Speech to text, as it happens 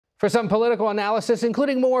For some political analysis,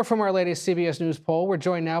 including more from our latest CBS News poll, we're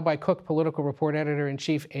joined now by Cook Political Report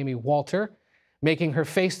Editor-in-Chief Amy Walter, making her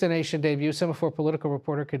Face the Nation debut, Semafor political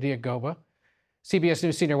reporter Kadia Goba, CBS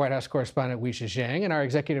News Senior White House Correspondent Weijia Jiang, and our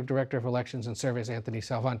Executive Director of Elections and Surveys, Anthony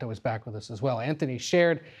Salvanto, is back with us as well. Anthony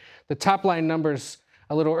shared the top-line numbers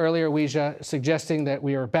a little earlier, Weijia, suggesting that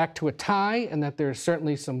we are back to a tie and that there's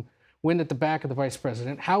certainly some wind at the back of the vice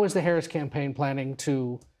president. How is the Harris campaign planning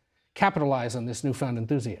to capitalize on this newfound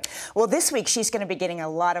enthusiasm? Well, this week she's going to be getting a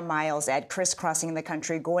lot of miles at crisscrossing the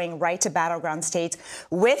country, going right to battleground states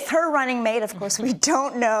with her running mate. Of course, we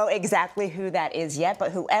don't know exactly who that is yet,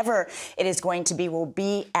 but whoever it is going to be will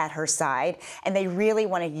be at her side. And they really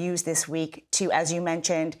want to use this week to, as you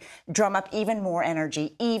mentioned, drum up even more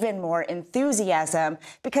energy, even more enthusiasm,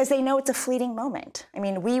 because they know it's a fleeting moment. I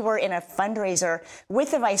mean, we were in a fundraiser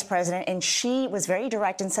with the vice president, and she was very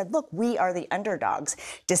direct and said, look, we are the underdogs.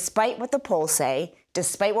 Despite what the polls say,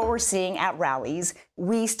 despite what we're seeing at rallies,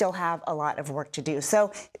 we still have a lot of work to do.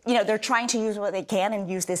 So, you know, they're trying to use what they can and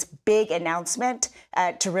use this big announcement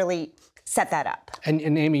to really set that up. And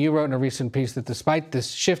Amy, you wrote in a recent piece that despite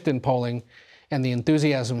this shift in polling and the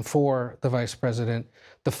enthusiasm for the vice president,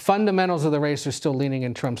 the fundamentals of the race are still leaning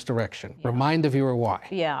in Trump's direction. Yeah. Remind the viewer why.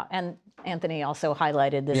 Yeah, and Anthony also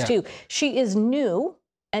highlighted this too. She is new,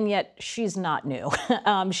 and yet she's not new.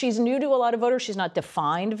 She's new to a lot of voters. She's not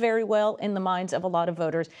defined very well in the minds of a lot of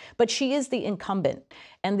voters, but she is the incumbent.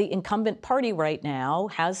 And the incumbent party right now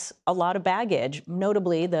has a lot of baggage,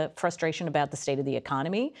 notably the frustration about the state of the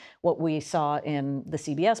economy, what we saw in the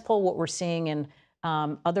CBS poll, what we're seeing in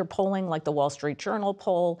other polling like the Wall Street Journal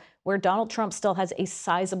poll, where Donald Trump still has a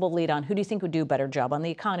sizable lead on who do you think would do a better job on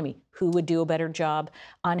the economy, who would do a better job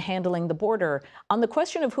on handling the border. On the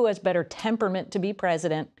question of who has better temperament to be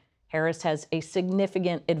president, Harris has a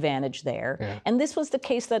significant advantage there. Yeah. And this was the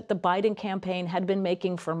case that the Biden campaign had been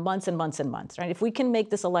making for months and months and months, right? If we can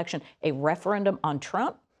make this election a referendum on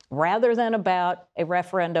Trump, rather than about a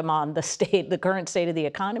referendum on the current state of the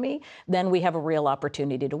economy, then we have a real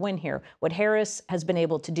opportunity to win here. What Harris has been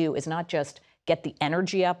able to do is not just get the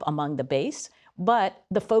energy up among the base, but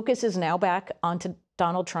the focus is now back onto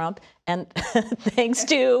Donald Trump. And thanks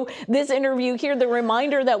to this interview here, the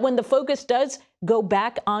reminder that when the focus does go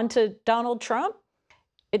back onto Donald Trump,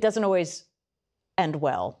 it doesn't always end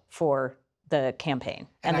well for the campaign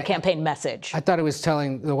and the campaign message. I thought it was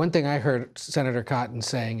telling. The one thing I heard Senator Cotton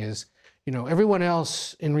saying is, you know, everyone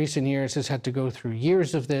else in recent years has had to go through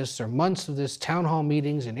years of this or months of this, town hall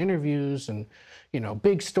meetings and interviews and, you know,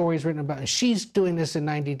 big stories written about, and she's doing this in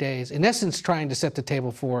 90 days, in essence trying to set the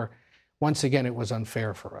table for, once again, it was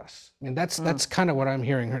unfair for us. I mean, that's kind of what I'm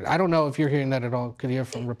hearing. I don't know if you're hearing that at all, Kadia,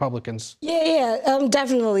 from Republicans. Yeah,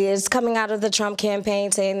 definitely. It's coming out of the Trump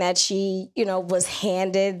campaign saying that she, you know, was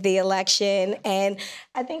handed the election. And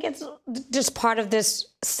I think it's just part of this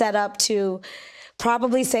setup to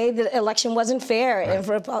probably say the election wasn't fair,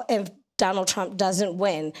 right, if Donald Trump doesn't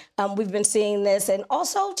win. We've been seeing this, and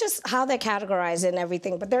also just how they're categorized and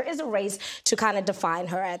everything. But there is a race to kind of define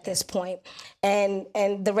her at this point. And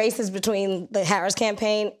the race is between the Harris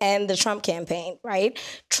campaign and the Trump campaign, right?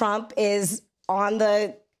 Trump is on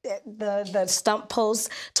the stump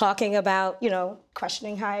post talking about, you know,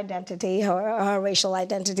 questioning her identity, her racial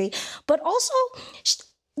identity. But also,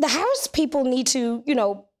 the Harris people need to, you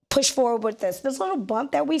know, push forward with this. This little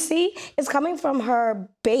bump that we see is coming from her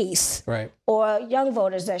base, right, or young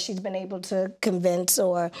voters that she's been able to convince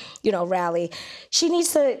or, you know, rally. She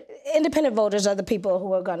needs to, independent voters are the people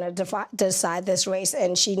who are going to decide this race,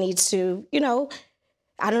 and she needs to, you know,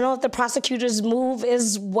 I don't know if the prosecutor's move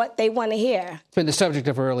is what they want to hear. It's been the subject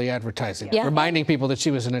of early advertising, reminding people that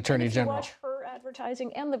she was an attorney general. Watch her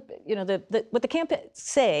advertising and what the candidates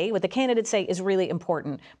say is really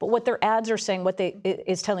important. But what their ads are saying,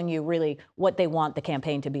 is telling you really what they want the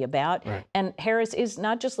campaign to be about. Right. And Harris is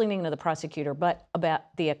not just leaning into the prosecutor, but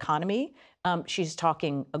about the economy. She's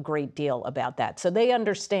talking a great deal about that. So they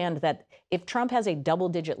understand that if Trump has a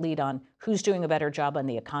double-digit lead on who's doing a better job on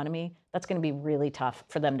the economy, that's going to be really tough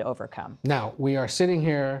for them to overcome. Now, we are sitting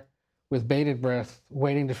here with bated breath,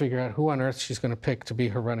 waiting to figure out who on earth she's going to pick to be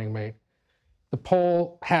her running mate. The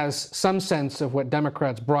poll has some sense of what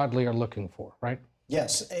Democrats broadly are looking for, right?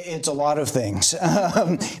 Yes, it's a lot of things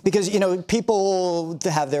because, you know, people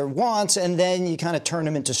have their wants and then you kind of turn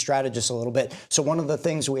them into strategists a little bit. So one of the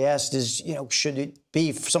things we asked is, you know, should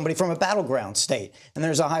be somebody from a battleground state. And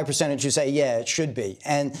there's a high percentage who say, yeah, it should be.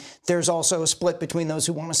 And there's also a split between those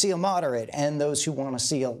who want to see a moderate and those who want to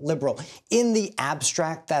see a liberal. In the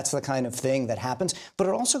abstract, that's the kind of thing that happens. But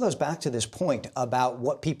it also goes back to this point about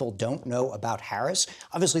what people don't know about Harris.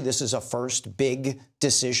 Obviously, this is a first big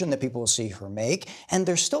decision that people will see her make. And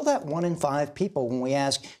there's still that 1 in 5 people when we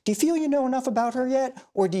ask, do you feel you know enough about her yet?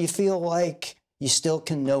 Or do you feel like you still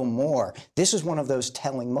can know more? This is one of those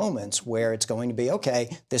telling moments where it's going to be, okay,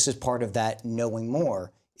 this is part of that knowing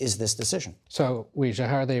more, is this decision. So, Weijia,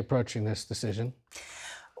 how are they approaching this decision?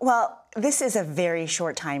 Well, this is a very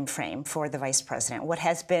short time frame for the vice president. What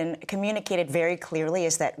has been communicated very clearly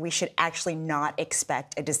is that we should actually not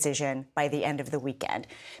expect a decision by the end of the weekend,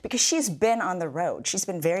 because she's been on the road. She's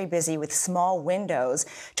been very busy with small windows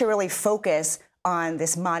to really focus on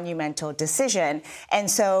this monumental decision. And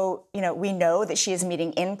so, we know that she is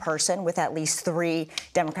meeting in person with at least 3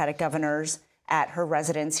 Democratic governors at her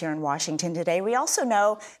residence here in Washington today. We also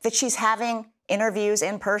know that she's having interviews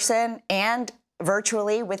in person and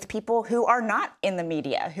virtually with people who are not in the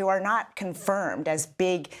media, who are not confirmed as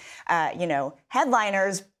big,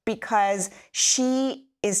 headliners, because she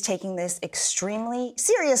is taking this extremely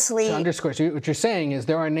seriously. To underscore, so what you're saying is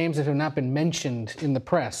there are names that have not been mentioned in the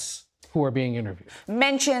press who are being interviewed.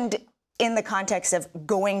 Mentioned in the context of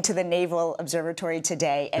going to the Naval Observatory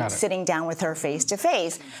today and sitting down with her face to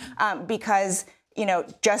face, because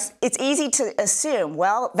it's easy to assume,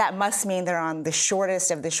 well, that must mean they're on the shortest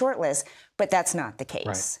of the short list, but that's not the case.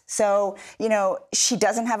 Right. So, she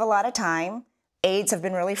doesn't have a lot of time. Aides have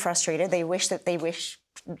been really frustrated. They wish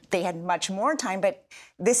they had much more time, but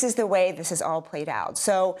this is the way this is all played out.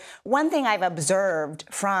 So one thing I've observed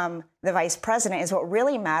from the vice president is what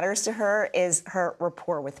really matters to her is her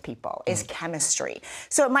rapport with people, is chemistry.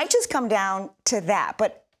 So it might just come down to that.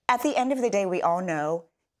 But at the end of the day, we all know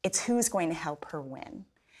it's who's going to help her win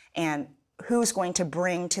and who's going to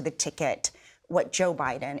bring to the ticket what Joe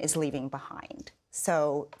Biden is leaving behind.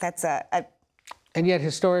 So that's And yet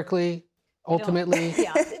historically, ultimately,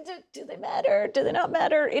 do they matter? Do they not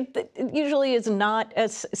matter? It usually is not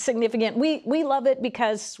as significant. We love it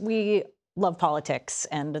because we love politics,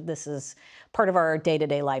 and this is part of our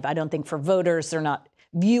day-to-day life. I don't think for voters, they're not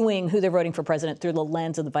viewing who they're voting for president through the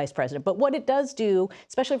lens of the vice president. But what it does do,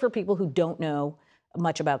 especially for people who don't know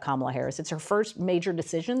much about Kamala Harris, it's her first major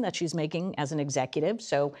decision that she's making as an executive.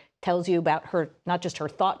 So tells you about her, not just her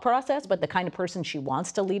thought process, but the kind of person she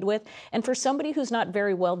wants to lead with. And for somebody who's not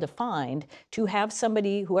very well defined, to have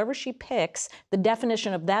somebody, whoever she picks, the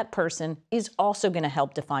definition of that person is also going to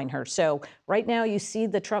help define her. So right now you see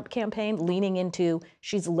the Trump campaign leaning into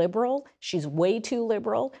she's liberal, she's way too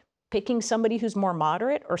liberal, picking somebody who's more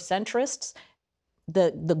moderate or centrist.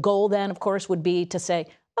 The goal then, of course, would be to say,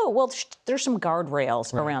 oh, well, there's some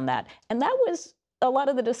guardrails around that. And that was a lot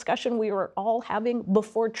of the discussion we were all having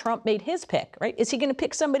before Trump made his pick, right? Is he going to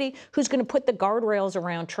pick somebody who's going to put the guardrails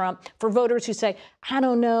around Trump for voters who say, I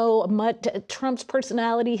don't know, Trump's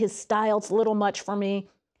personality, his style's a little much for me.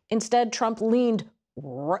 Instead, Trump leaned,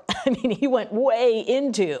 he went way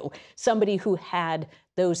into somebody who had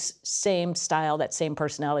those same style, that same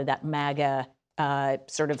personality, that MAGA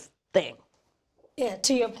sort of thing. Yeah,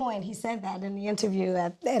 to your point, he said that in the interview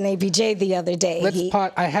at NABJ the other day.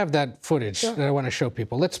 I have that footage that I want to show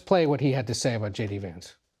people. Let's play what he had to say about J.D.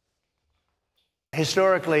 Vance.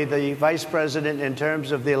 Historically, the vice president, in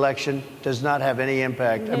terms of the election, does not have any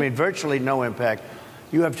impact. I mean, virtually no impact.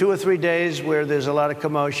 You have 2 or 3 days where there's a lot of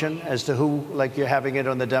commotion as to who, like you're having it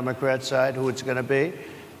on the Democrat side, who it's going to be.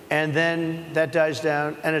 And then that dies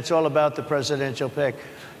down, and it's all about the presidential pick.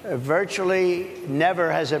 Virtually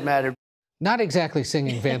never has it mattered. Not exactly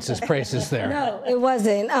singing Vance's praises there. No, it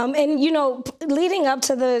wasn't. And, leading up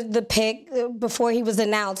to the pick, before he was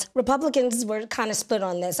announced, Republicans were kind of split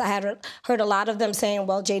on this. I had heard a lot of them saying,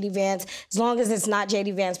 well, J.D. Vance, as long as it's not J.D.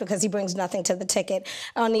 Vance because he brings nothing to the ticket.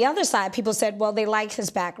 On the other side, people said, well, they like his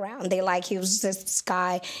background. They like he was this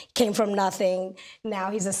guy, came from nothing. Now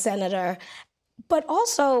he's a senator. But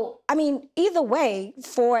also, either way,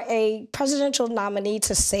 for a presidential nominee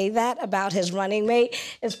to say that about his running mate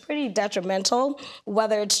is pretty detrimental.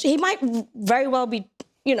 He might very well be,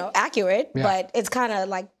 accurate, but it's kind of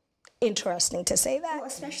like interesting to say that. Well,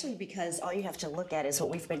 especially because all you have to look at is what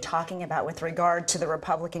we've been talking about with regard to the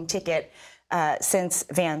Republican ticket since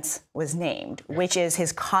Vance was named, which is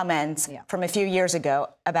his comments from a few years ago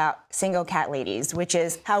about single cat ladies, which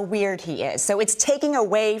is how weird he is. So it's taking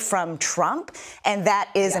away from Trump, and that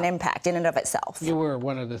is an impact in and of itself. You were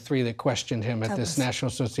one of the 3 that questioned him at this National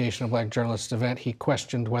Association of Black Journalists event. He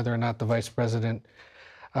questioned whether or not the vice president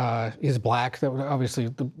is black. That was obviously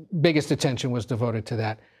the biggest attention was devoted to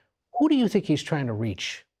that. Who do you think he's trying to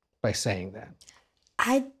reach by saying that?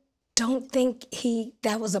 I don't think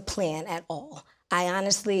that was a plan at all. I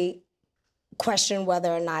honestly question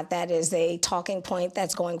whether or not that is a talking point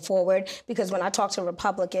that's going forward, because when I talk to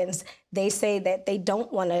Republicans, they say that they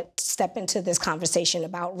don't want to step into this conversation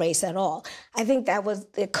about race at all. I think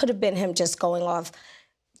it could have been him just going off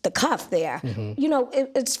the cuff there. Mm-hmm. You know,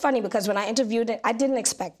 it's funny because when I interviewed him, I didn't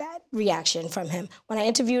expect that reaction from him. When I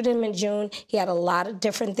interviewed him in June, he had a lot of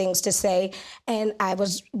different things to say, and I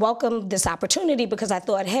welcomed this opportunity because I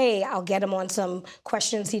thought, hey, I'll get him on some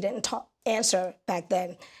questions he didn't answer back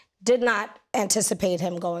then. Did not anticipate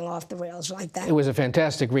him going off the rails like that. It was a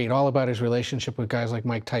fantastic read, all about his relationship with guys like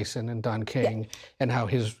Mike Tyson and Don King, and how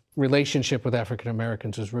his relationship with African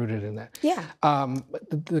Americans is rooted in that. Yeah.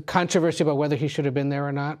 The controversy about whether he should have been there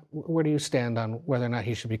or not, where do you stand on whether or not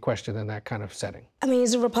he should be questioned in that kind of setting? I mean,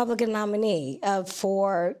 he's a Republican nominee.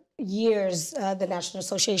 For years, the National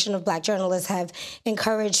Association of Black Journalists have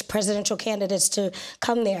encouraged presidential candidates to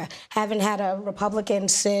come there. Haven't had a Republican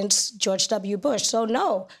since George W. Bush. So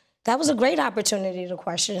no, that was a great opportunity to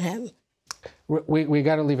question him. We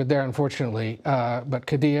got to leave it there, unfortunately. But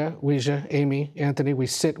Kadia, Weijia, Amy, Anthony, we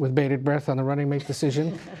sit with bated breath on the running mate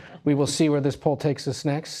decision. We will see where this poll takes us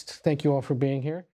next. Thank you all for being here.